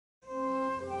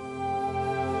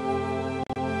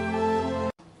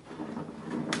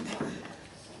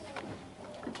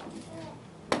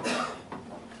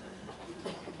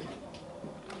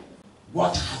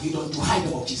What have you done to hide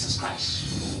the name of Jesus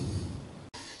Christ?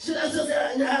 She will not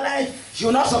succeed in her life. She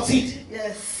will not succeed.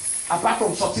 Yes. Apart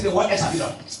from succeeding, what else have you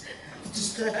done?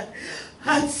 Destroy her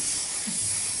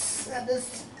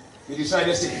destiny. You destroy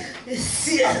destiny.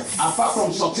 Yes. Apart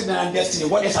from succeeding and destiny,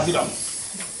 what else have you done?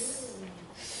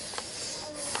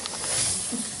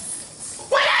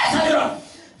 What else have you done?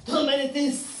 So many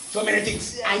things. So many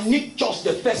things. Yes. I need just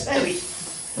the first three.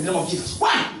 In the name of Jesus.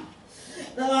 One.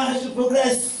 Now I have to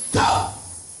progress. Two.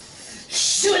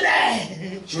 Should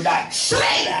I? Should I? Should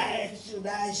I? Should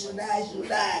I? Should I?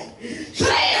 Should I? Should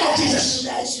I? Jesus.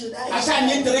 Should I? Should I? I said I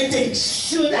need three things.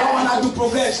 Should I want her to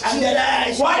progress. And should then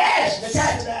I? What else? The Should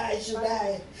third. I? Should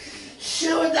I?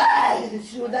 Should I?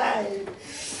 Should I?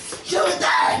 Should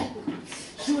I?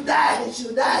 Should I?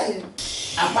 Should I?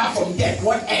 Apart from that,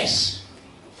 what else?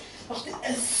 Nothing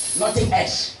else. Nothing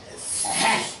else.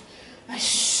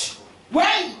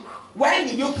 When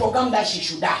did you program that she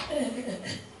should die?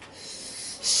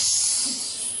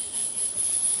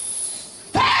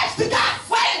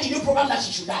 When did you program that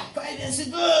she should die? 5 years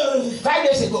ago. 5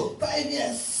 years ago. 5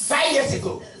 years. 5 years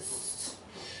ago. Yes.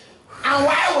 And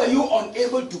why were you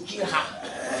unable to kill her?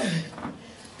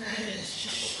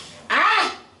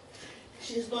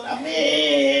 She's more than me.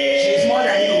 She's more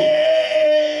than you.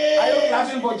 Are you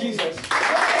clapping for Jesus?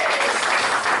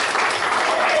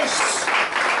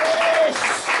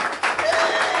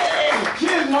 She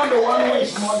is not the one who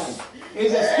is more than.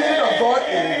 It's the Spirit of God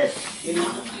in her.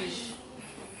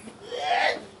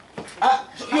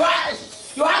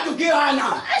 You have to kill her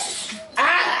now.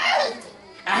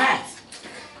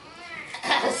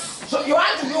 So you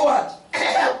want to do what?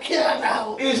 Kill her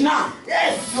now. It's now.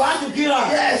 Yes. You want to kill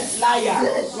her? Yes. Liar.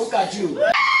 Yes. Look at you.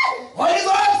 Holy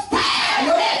Ghost.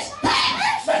 Your legs.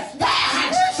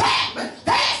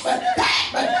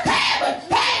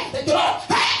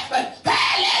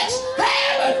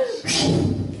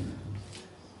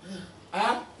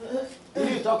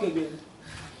 You talk again.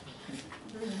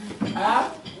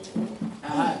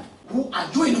 Who are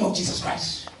you in the name of Jesus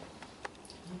Christ?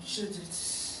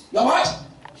 Judith. You are what?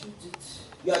 Judith.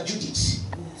 You are Judith.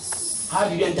 Yes. How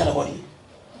did you enter the body?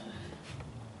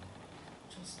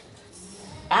 Just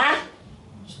like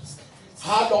Just that.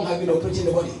 How long have you been operating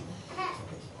the body?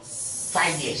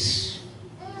 5 years.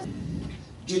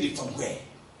 Judith from where?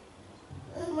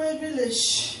 In my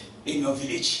village. In your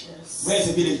village. Yes. Where is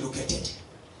the village located?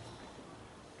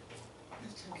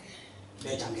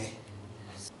 Betange.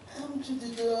 I'm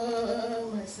Judith.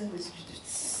 Myself is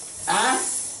Judith. I'm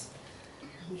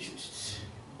Judith.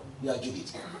 You are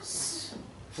Judith. Yes.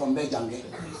 From Betange.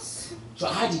 Yes. So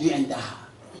how did you enter her?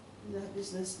 In our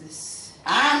business place.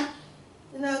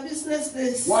 In our business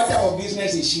place. What type of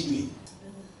business is she doing?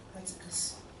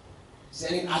 Articles.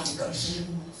 Selling articles.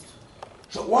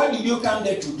 So what did you come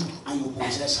there to do and you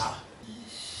possess her?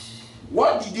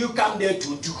 What did you come there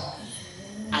to do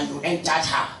and you entered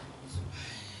her?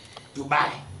 To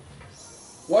buy.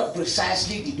 What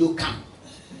precisely did you come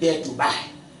there to buy?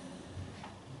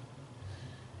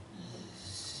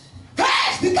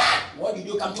 Speak up! What did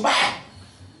you come to buy?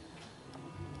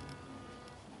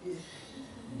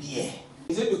 Beer.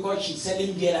 Is it because she's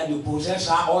selling beer that you possess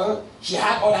her, or she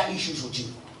had other issues with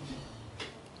you?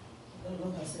 I don't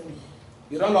love her selling.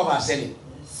 You don't love her selling?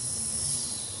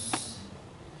 Yes.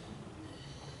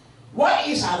 What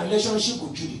is her relationship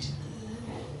with Judith?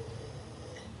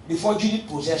 Before Judith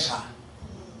possessed her.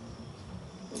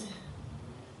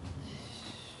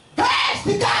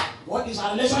 Speak up! What is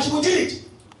her relationship with Judith?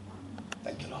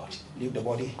 Thank you, Lord. Leave the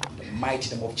body in the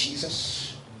mighty name of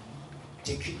Jesus.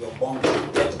 Take your bond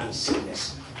of death and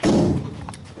sickness.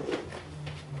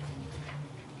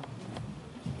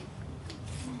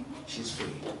 She's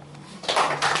free.